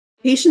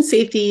Patient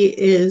safety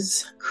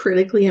is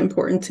critically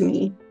important to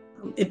me.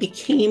 It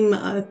became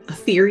a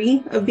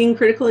theory of being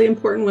critically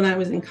important when I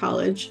was in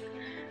college.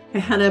 I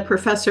had a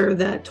professor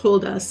that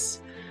told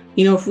us,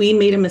 if we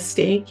made a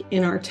mistake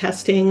in our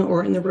testing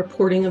or in the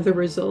reporting of the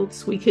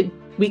results, we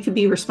could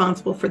be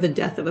responsible for the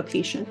death of a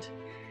patient.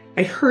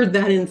 I heard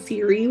that in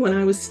theory when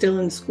I was still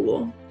in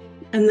school.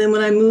 And then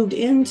when I moved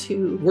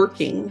into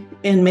working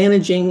and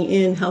managing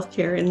in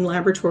healthcare and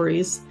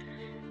laboratories,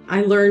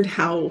 I learned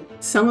how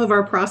some of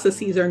our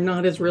processes are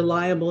not as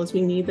reliable as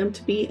we need them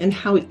to be and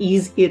how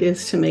easy it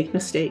is to make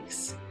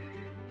mistakes.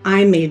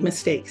 I made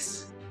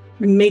mistakes.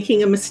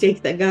 Making a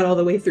mistake that got all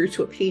the way through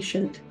to a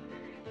patient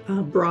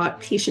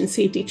brought patient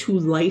safety to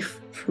life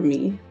for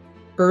me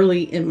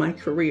early in my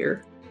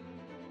career.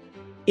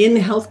 In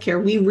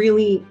healthcare, we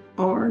really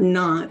are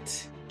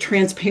not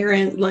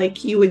transparent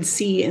like you would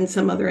see in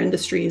some other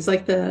industries,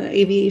 like the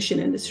aviation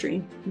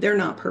industry. They're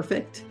not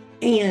perfect.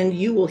 And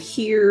you will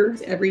hear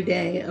every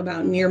day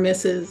about near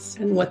misses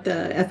and what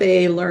the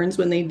FAA learns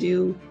when they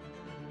do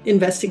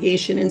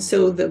investigation. And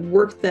so the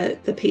work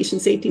that the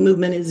patient safety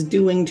movement is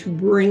doing to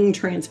bring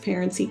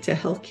transparency to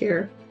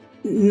healthcare,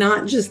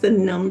 not just the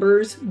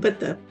numbers, but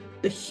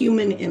the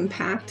human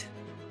impact,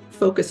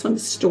 focus on the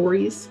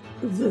stories,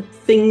 the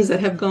things that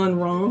have gone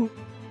wrong,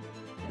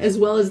 as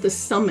well as the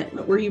summit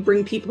where you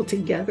bring people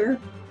together,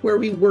 where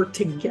we work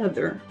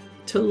together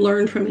to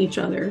learn from each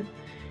other,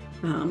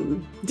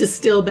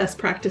 distill best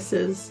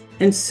practices.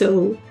 And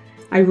so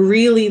I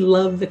really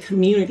love the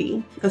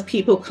community of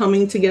people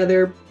coming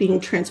together,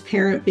 being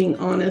transparent, being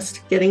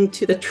honest, getting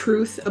to the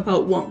truth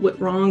about what went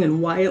wrong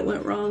and why it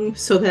went wrong,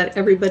 so that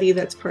everybody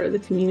that's part of the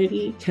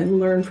community can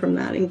learn from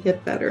that and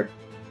get better.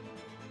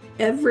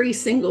 Every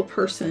single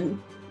person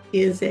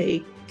is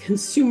a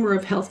consumer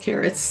of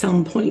healthcare at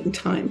some point in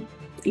time.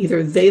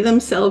 Either they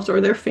themselves or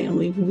their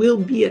family will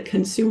be a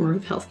consumer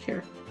of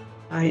healthcare.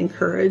 I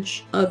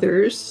encourage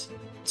others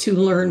to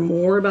learn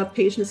more about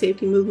the patient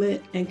safety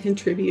movement and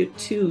contribute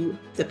to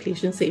the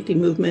patient safety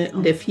movement.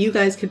 And if you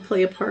guys could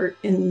play a part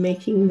in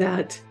making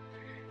that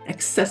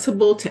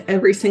accessible to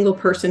every single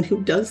person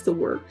who does the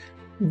work,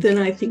 then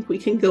I think we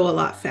can go a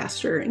lot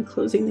faster in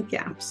closing the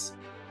gaps.